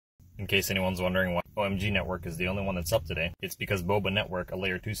In case anyone's wondering why OMG Network is the only one that's up today, it's because Boba Network, a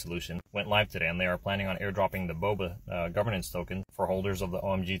layer 2 solution, went live today, and they are planning on airdropping the Boba governance token for holders of the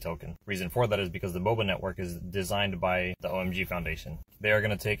OMG token. Reason for that is because the Boba Network is designed by the OMG Foundation. They are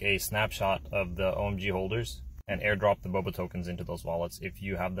going to take a snapshot of the OMG holders and airdrop the Boba tokens into those wallets if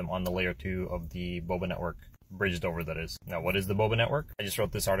you have them on the layer 2 of the Boba Network. Bridged over, that is. Now, what is the Boba Network? I just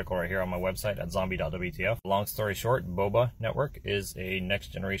wrote this article right here on my website at zombie.wtf. Long story short, Boba Network is a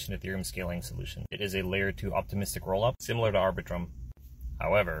next generation Ethereum scaling solution. It is a layer 2 optimistic rollup, similar to Arbitrum.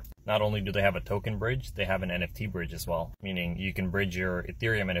 However, not only do they have a token bridge, they have an NFT bridge as well, meaning you can bridge your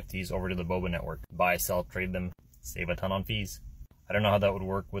Ethereum NFTs over to the Boba Network. Buy, sell, trade them, save a ton on fees. I don't know how that would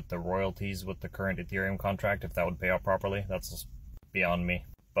work with the royalties with the current Ethereum contract, if that would pay out properly. That's beyond me.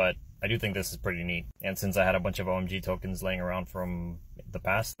 But I do think this is pretty neat, and since I had a bunch of OMG tokens laying around from the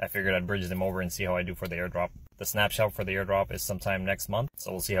past, I figured I'd bridge them over and see how I do for the airdrop. The snapshot for the airdrop is sometime next month, so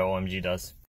we'll see how OMG does.